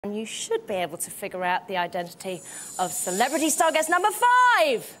And you should be able to figure out the identity of celebrity star guest number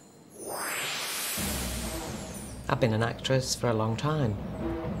 5. I've been an actress for a long time.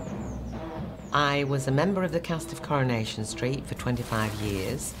 I was a member of the cast of Coronation Street for 25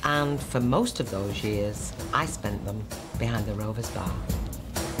 years, and for most of those years, I spent them behind the Rovers Bar.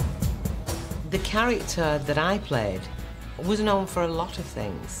 The character that I played was known for a lot of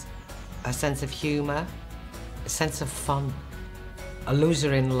things. A sense of humour, a sense of fun, a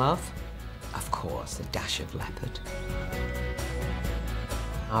loser in love, of course, a dash of leopard.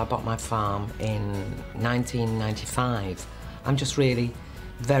 I bought my farm in 1995. I'm just really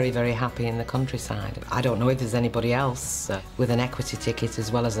very, very happy in the countryside. I don't know if there's anybody else with an equity ticket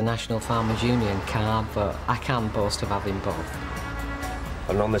as well as a National Farmers Union card, but I can boast of having both.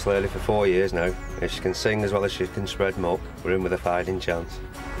 I've known this lady for 4 years now. If she can sing as well as she can spread milk, we're in with a fighting chance.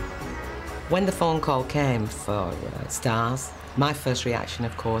 When the phone call came for Stars, my first reaction,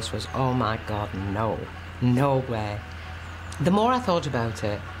 of course, was, oh my God, no, no way. The more I thought about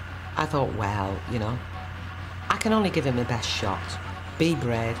it, I thought, well, you know, I can only give him my best shot. Be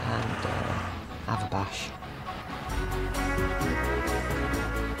brave and have a bash.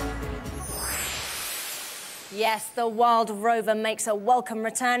 Yes, the Wild Rover makes a welcome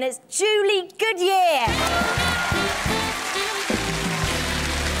return. It's Julie Goodyear.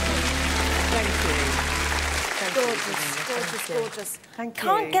 Thank you. Gorgeous, gorgeous. Thank you.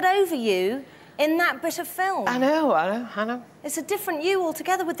 Can't get over you in that bit of film. I know. It's a different you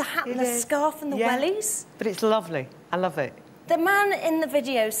altogether with the hat and the scarf and the wellies. But it's lovely. I love it. The man in the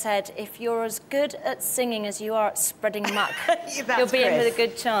video said, if you're as good at singing as you are at spreading muck, you'll be in with a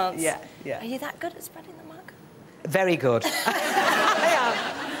good chance. Yeah, yeah. Are you that good at spreading the muck? Very good. I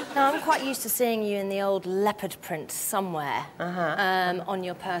am. Now, I'm quite used to seeing you in the old leopard print somewhere on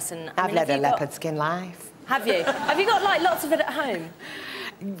your person. I've led a leopard skin life. Have you? Have you got, like, lots of it at home?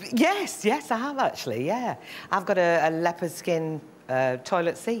 Yes, I have, actually, yeah. I've got a leopard skin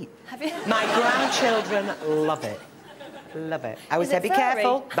toilet seat. Have you? My grandchildren love it. Love it. I always say, be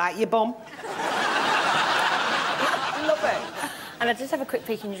careful, bite your bum. Love it. And I did have a quick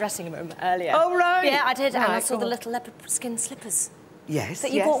peek in your dressing room earlier. Oh, right. Yeah, I did, right, and I saw the little leopard skin slippers. Yes,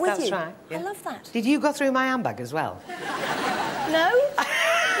 that you brought with that's you. right. Yeah. I love that. Did you go through my handbag as well? No.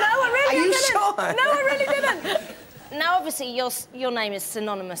 No, I really didn't. Are you sure? No, I really didn't. Now, obviously, your name is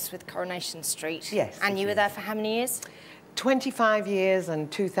synonymous with Coronation Street. Yes. And you were there for how many years? 25 years and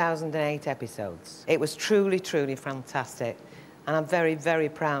 2008 episodes. It was truly, truly fantastic. And I'm very, very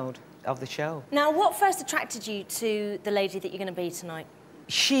proud of the show. Now, what first attracted you to the lady that you're going to be tonight?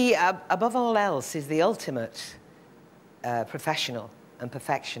 She, above all else, is the ultimate professional and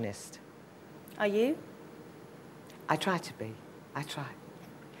perfectionist. Are you? I try to be. I try.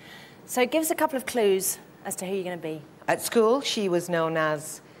 So give us a couple of clues as to who you're going to be. At school, she was known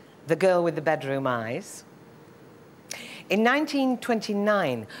as the girl with the bedroom eyes. In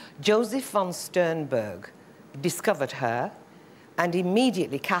 1929, Joseph von Sternberg discovered her and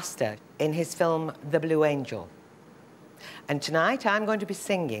immediately cast her in his film The Blue Angel. And tonight, I'm going to be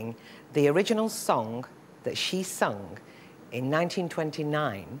singing the original song that she sung in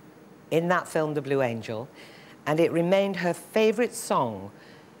 1929 in that film, The Blue Angel, and it remained her favourite song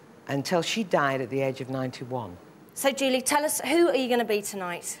until she died at the age of 91. So, Julie, tell us, who are you going to be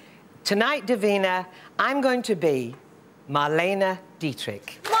tonight? Tonight, Davina, I'm going to be Marlene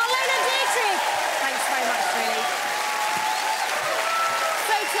Dietrich. Marlene Dietrich! Thanks very much, Julie.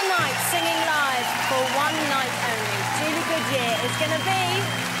 So tonight, singing live for one night only, Julie Goodyear is going to be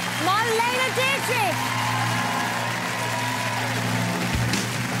Marlene Dietrich!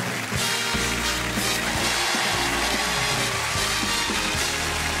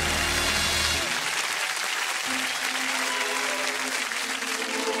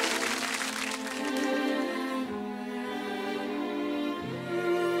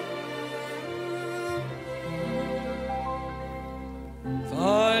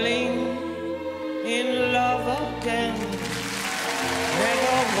 Falling in love again,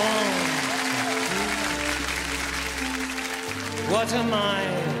 never want to. What am I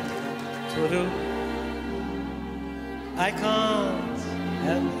to do? I can't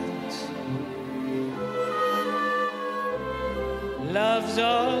help it. Love's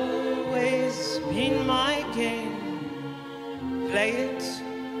always been my game. Play it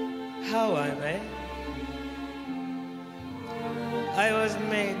how I may. I was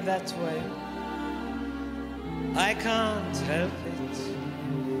made that way. I can't help it.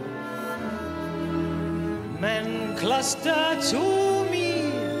 Men cluster to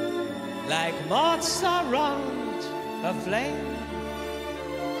me like moths around a flame.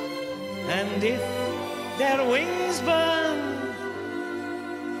 And if their wings burn,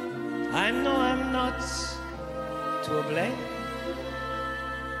 I know I'm not to blame.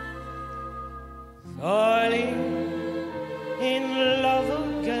 Falling in love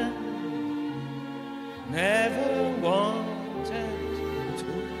again, never wanted to.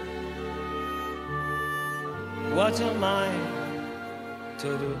 What am I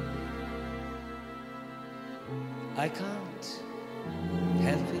to do? I can't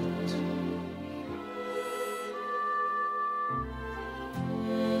help it.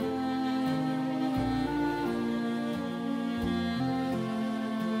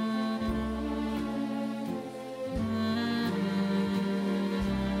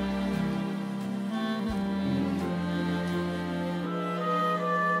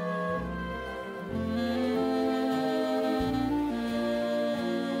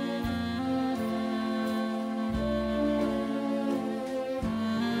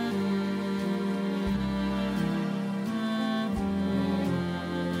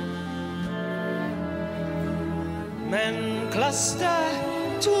 Men cluster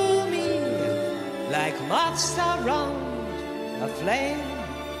to me like moths around a flame,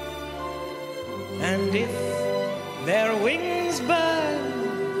 and if their wings burn,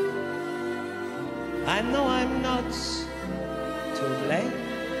 I know I'm not to blame.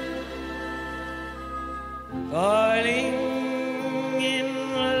 Falling in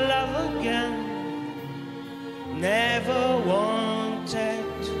love again, never wanted.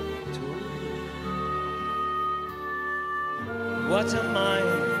 What am I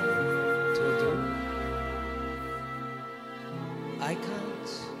to do? I can't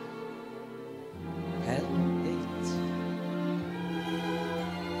help it.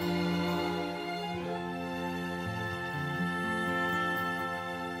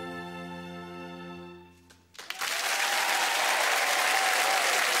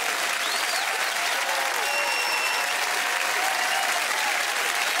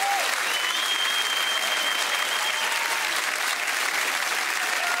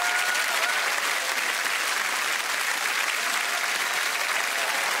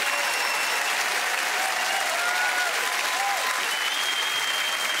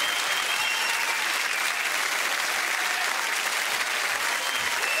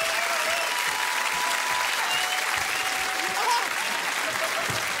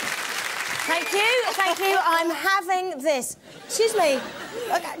 Thank you. I'm having this. Excuse me.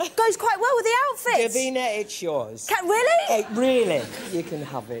 It goes quite well with the outfit. Davina, it's yours. Really? Really, you can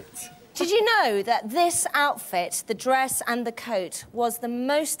have it. Did you know that this outfit, the dress and the coat, was the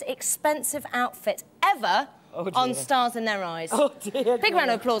most expensive outfit ever on Stars in Their Eyes? Oh, dear. Big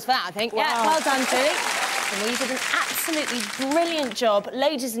round of applause for that, I think. Wow. Yeah, well done, Julie. And you did an absolutely brilliant job.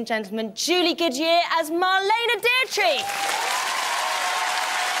 Ladies and gentlemen, Julie Goodyear as Marlena Dietrich.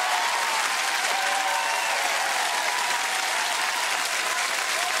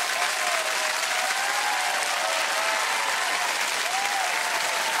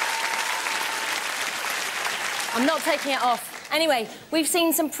 I'm not taking it off. Anyway, we've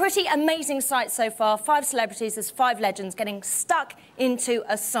seen some pretty amazing sights so far. 5 celebrities as 5 legends getting stuck into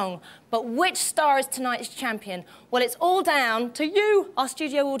a song. But which star is tonight's champion? Well, it's all down to you, our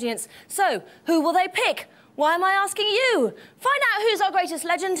studio audience. So, who will they pick? Why am I asking you? Find out who's our greatest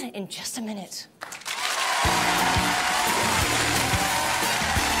legend in just a minute.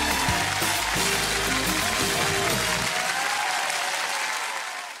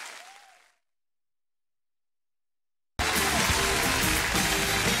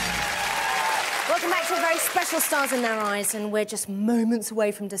 Welcome back to a very special Stars in Their Eyes, and we're just moments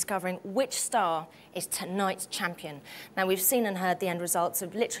away from discovering which star is tonight's champion. Now, we've seen and heard the end results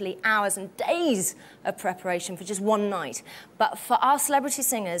of literally hours and days of preparation for just one night. But for our celebrity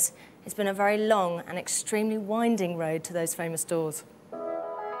singers, it's been a very long and extremely winding road to those famous doors.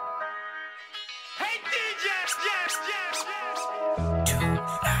 Hey, DJ!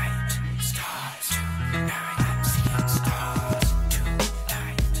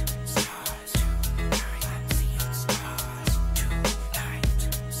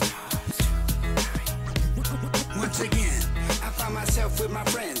 Once again, I find myself with my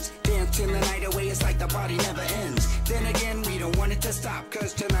friends, dancing the night away, it's like the party never ends. Then again, we don't want it to stop,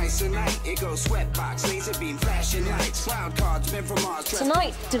 cause tonight's the night. It goes sweatbox, laser beam, flashing lights, wild cards, men from Mars.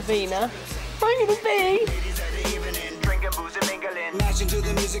 Tonight, Davina, I'm gonna be... Drinking booze and mingling. Mashing to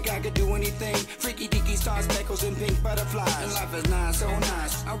the music, I could do anything. Freaky deaky stars, speckles and pink butterflies. And life is nice, so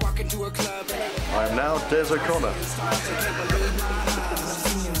nice. I walk into a club and I am now Des O'Connor.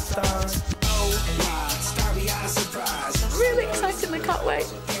 Really excited, I can't wait.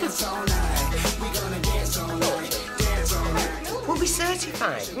 We'll be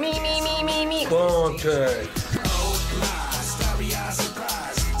certified. Me. Wanted.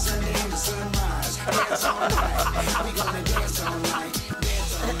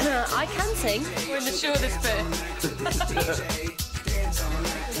 I can sing. We're in the shortest bit.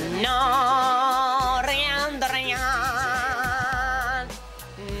 No, rien.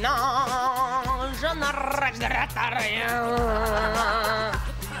 No, je ne regrette rien.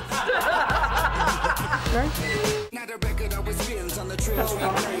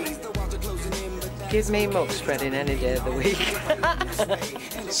 Give me muck spreading any day of the week.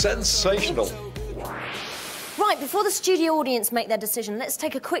 Sensational. Right, before the studio audience make their decision, let's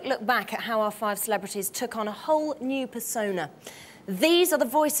take a quick look back at how our 5 celebrities took on a whole new persona. These are the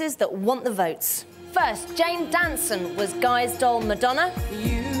voices that want the votes. First, Jane Danson was Guy's doll Madonna.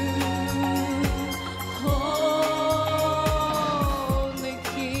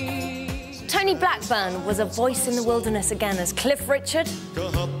 Tony Blackburn was a voice in the wilderness again as Cliff Richard. The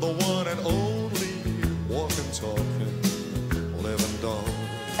one and only walking, talking, living doll.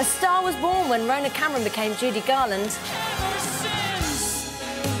 A star was born when Rona Cameron became Judy Garland.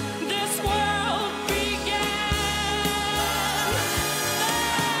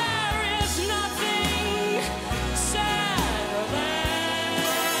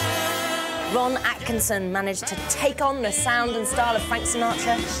 Ron Atkinson managed to take on the sound and style of Frank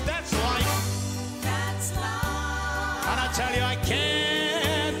Sinatra. That's life. That's life. And I tell you, I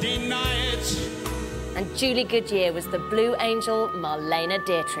can't deny it. And Julie Goodyear was the Blue Angel Marlena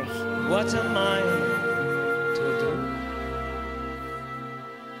Dietrich. What am I to do?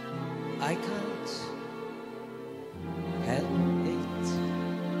 I can't help it.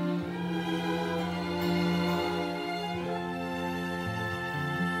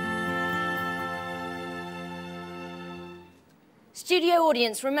 Studio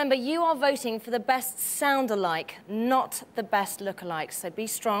audience, remember you are voting for the best sound-alike, not the best look-alike. So be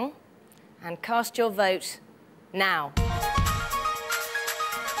strong and cast your vote now.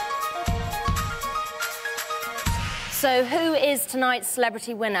 So who is tonight's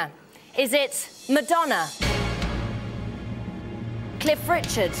celebrity winner? Is it Madonna? Cliff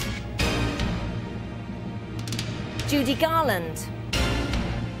Richard? Judy Garland?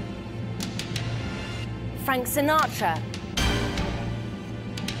 Frank Sinatra?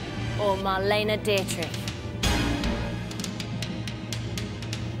 Or Marlena Dietrich?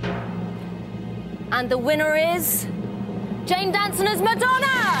 And the winner is Jane Danson as Madonna!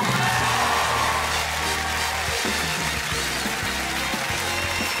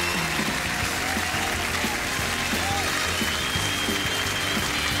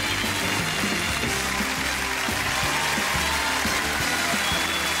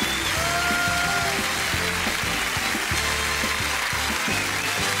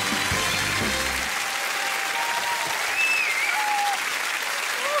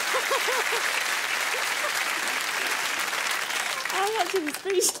 I'm actually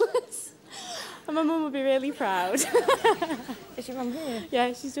speechless. And my mum would be really proud. Is your mum here?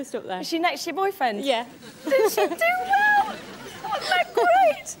 Yeah, she's just up there. Is she next to your boyfriend? Yeah. Did she do well? Wasn't that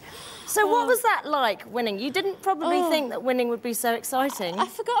great? So what was that like, winning? You didn't probably think that winning would be so exciting. I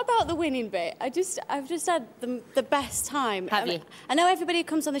forgot about the winning bit. I've just had the best time. Have you? I know everybody who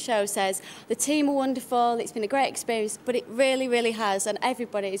comes on the show says the team are wonderful, it's been a great experience, but it really, really has, and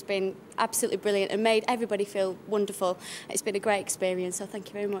everybody has been absolutely brilliant and made everybody feel wonderful. It's been a great experience, so thank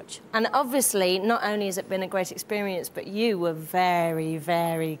you very much. And obviously, not only has it been a great experience, but you were very,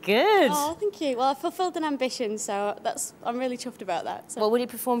 very good. Oh, thank you. Well, I fulfilled an ambition, so I'm really chuffed about that. So. Well, will you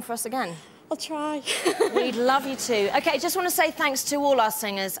perform for us again? I'll try. We'd love you to. OK, just want to say thanks to all our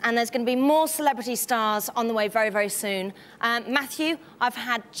singers, and there's going to be more celebrity stars on the way very, very soon. Matthew, I've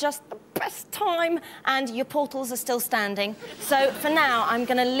had just the best time, and your portals are still standing. So for now, I'm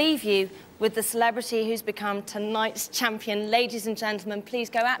going to leave you with the celebrity who's become tonight's champion. Ladies and gentlemen, please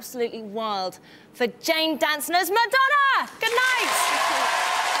go absolutely wild for Jane Danson as Madonna. Good night.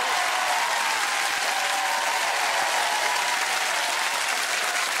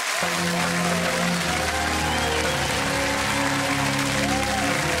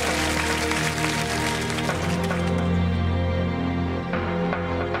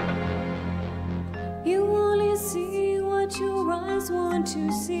 You only see what your eyes want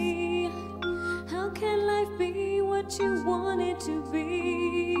to see. How can life be what you want it to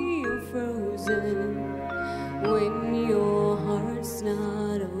be? You're frozen when your heart's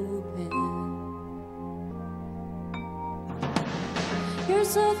not open. You're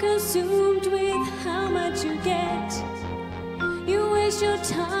so consumed with how much you get. You waste your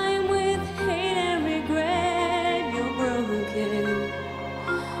time with hate and regret. You're broken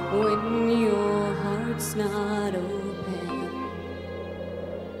when your heart's not open.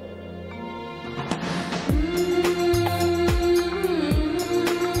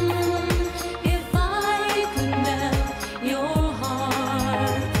 If I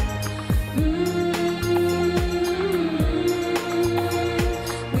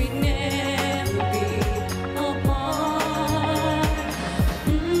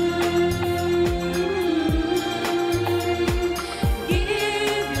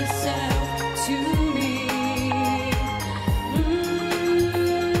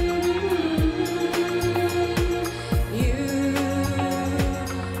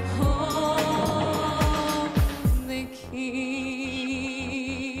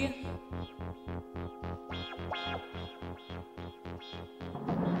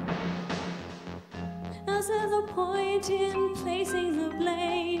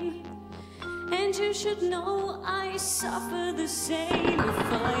And you should know I suffer the same.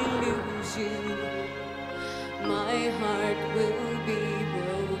 If I lose you, my heart will be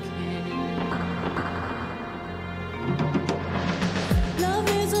broken.